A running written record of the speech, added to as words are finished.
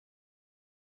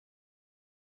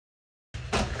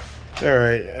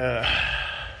Alright,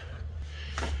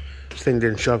 this thing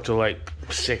didn't show up till like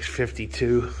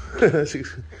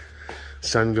 6:52.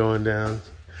 Sun going down.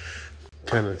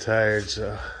 Kind of tired,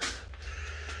 so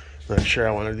not sure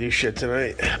I want to do shit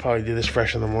tonight. Probably do this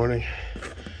fresh in the morning.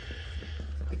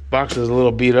 Box is a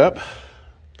little beat up.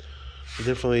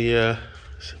 Definitely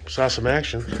saw some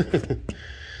action.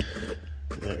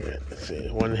 Alright, let's see.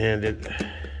 One-handed.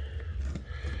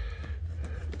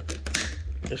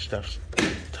 This stuff's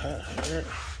tight.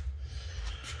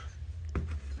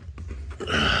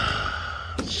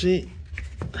 Let's see.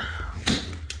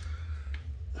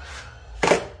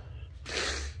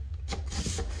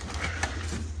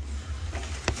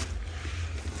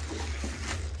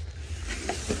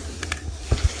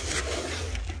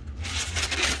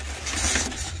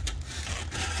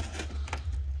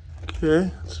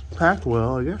 Okay, it's packed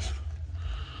well, I guess.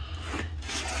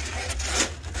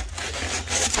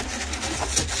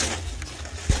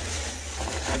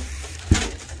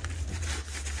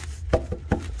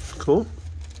 Cool.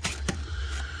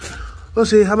 We'll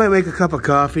see. I might make a cup of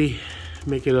coffee,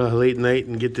 make it a late night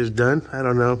and get this done. I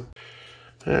don't know.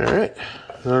 All right.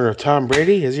 I don't know. Tom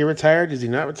Brady, is he retired? Is he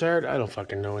not retired? I don't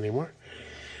fucking know anymore.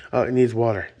 Oh, it needs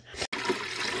water.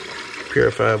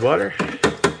 Purified water.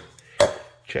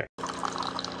 Check.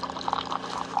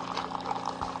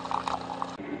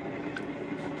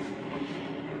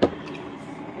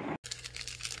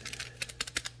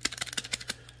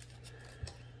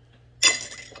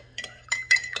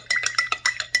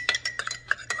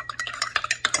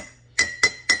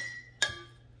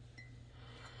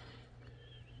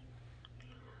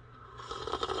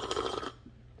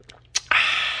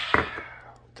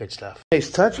 Good stuff.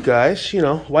 Nice touch, guys. You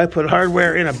know, why put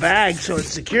hardware in a bag so it's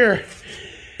secure?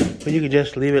 But you can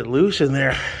just leave it loose in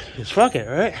there. Just fuck it,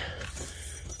 right?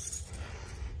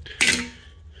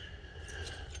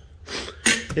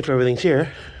 If everything's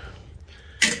here.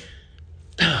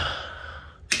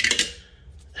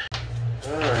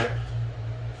 Alright.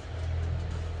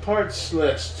 Parts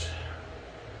list.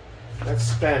 That's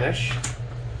Spanish.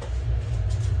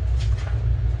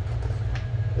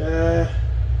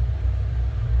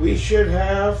 We should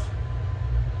have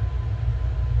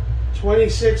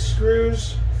 26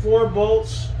 screws, 4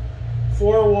 bolts,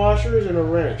 4 washers, and a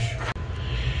wrench.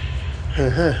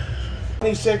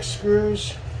 26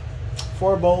 screws,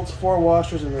 4 bolts, 4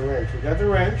 washers, and the wrench. We got the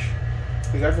wrench.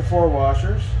 We got the 4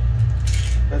 washers.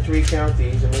 Let's recount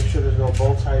these and make sure there's no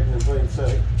bolts hiding in plain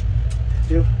sight.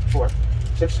 2, 4,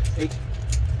 6, 8,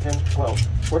 10, 12,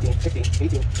 14, 16,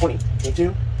 18, 20,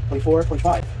 22, 24,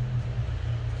 25.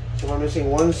 So I'm missing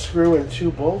 1 screw and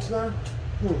 2 bolts now?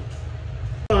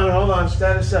 Hold on,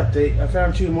 status update. I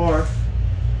found 2 more.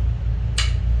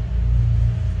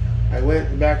 I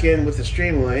went back in with the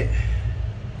Streamlight.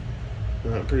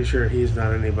 I'm pretty sure he's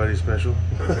not anybody special.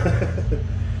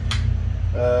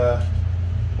 I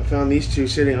found these 2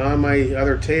 sitting on my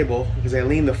other table because I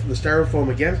leaned the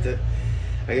styrofoam against it.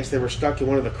 I guess they were stuck in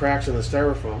one of the cracks in the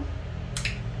styrofoam.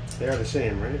 They are the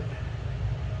same, right?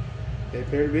 They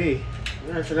appear to be.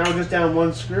 Alright, so now we're just down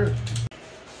 1 screw.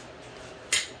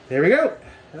 There we go.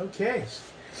 Okay.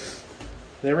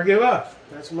 Never give up.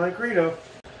 That's my credo.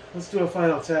 Let's do a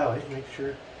final tally. Make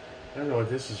sure. I don't know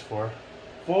what this is for.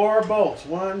 4 bolts.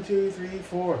 1, 2, 3,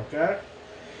 4. Got it?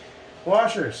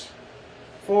 Washers.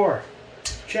 4.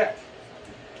 Check.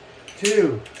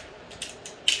 2.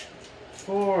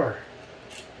 4.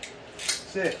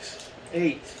 6.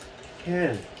 8.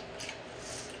 10.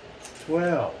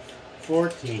 12.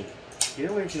 14. Get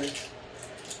away from me.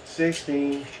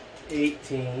 16,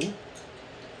 18,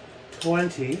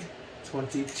 20,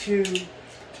 22,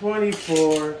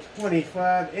 24,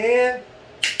 25, and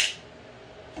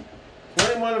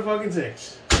 21 fucking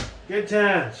 6. Good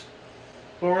times.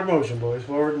 Forward motion, boys.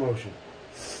 Forward motion.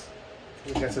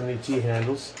 We got some new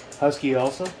T-handles. Husky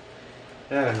also.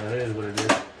 I don't know. It is what it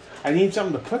is. I need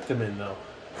something to put them in, though.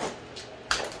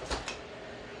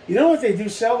 You know what they do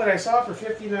sell that I saw for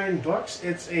 59 bucks?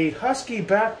 It's a Husky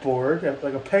backboard,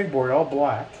 like a pegboard, all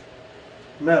black,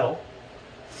 metal,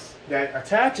 that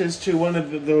attaches to one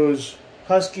of those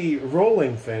Husky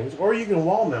rolling things, or you can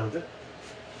wall mount it.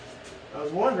 I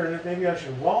was wondering if maybe I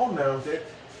should wall mount it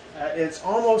at its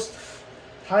almost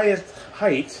highest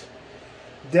height,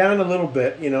 down a little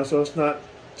bit, you know, so it's not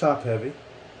top heavy.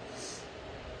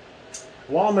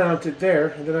 Wall mount it there,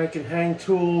 and then I can hang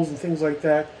tools and things like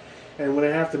that. And when I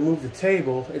have to move the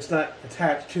table, it's not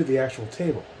attached to the actual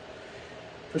table.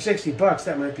 For 60 bucks,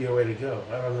 that might be a way to go.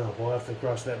 I don't know. We'll have to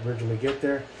cross that bridge when we get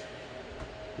there.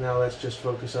 Now let's just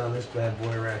focus on this bad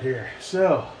boy right here.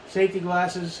 So, safety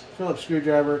glasses, Phillips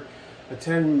screwdriver, a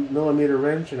 10mm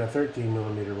wrench, and a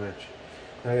 13mm wrench.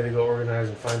 Now I gotta go organize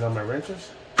and find all my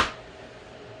wrenches.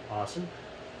 Awesome.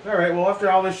 Alright, well after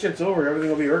all this shit's over, everything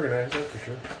will be organized, that's for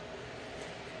sure.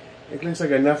 It looks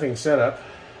like a nothing setup.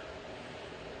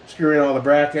 Screw in all the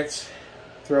brackets,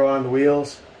 throw on the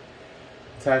wheels,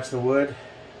 attach the wood,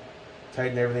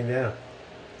 tighten everything down.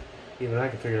 Even I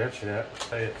can figure that shit out.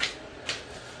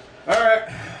 Alright.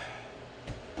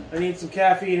 I need some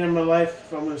caffeine in my life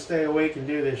if I'm going to stay awake and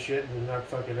do this shit and not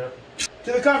fuck it up.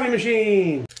 To the coffee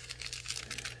machine!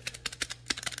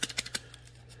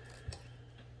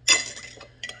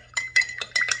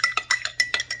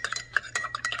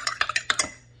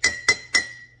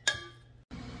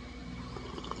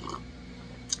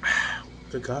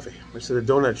 Good coffee. It's the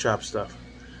donut shop stuff.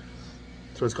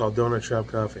 That's what it's called, donut shop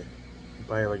coffee.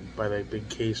 Buy that big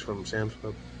case from Sam's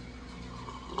Club.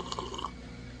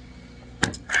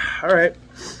 Alright.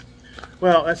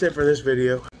 Well, that's it for this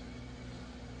video.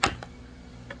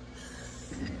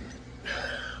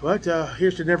 But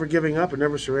here's to never giving up and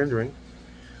never surrendering.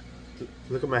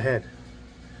 Look at my head.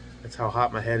 That's how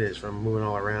hot my head is from moving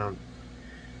all around.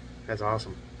 That's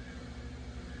awesome.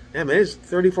 Yeah, man, it's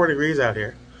 34 degrees out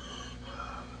here.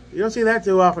 You don't see that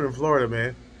too often in Florida,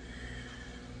 man.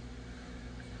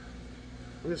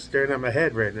 I'm just staring at my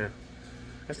head right now.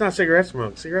 That's not cigarette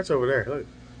smoke. Cigarette's over there. Look.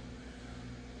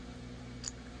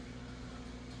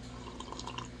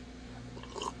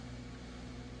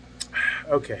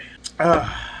 Okay.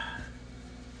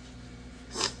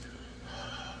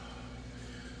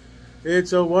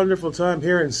 It's a wonderful time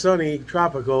here in sunny,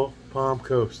 tropical Palm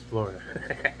Coast, Florida.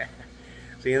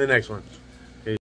 See you in the next one.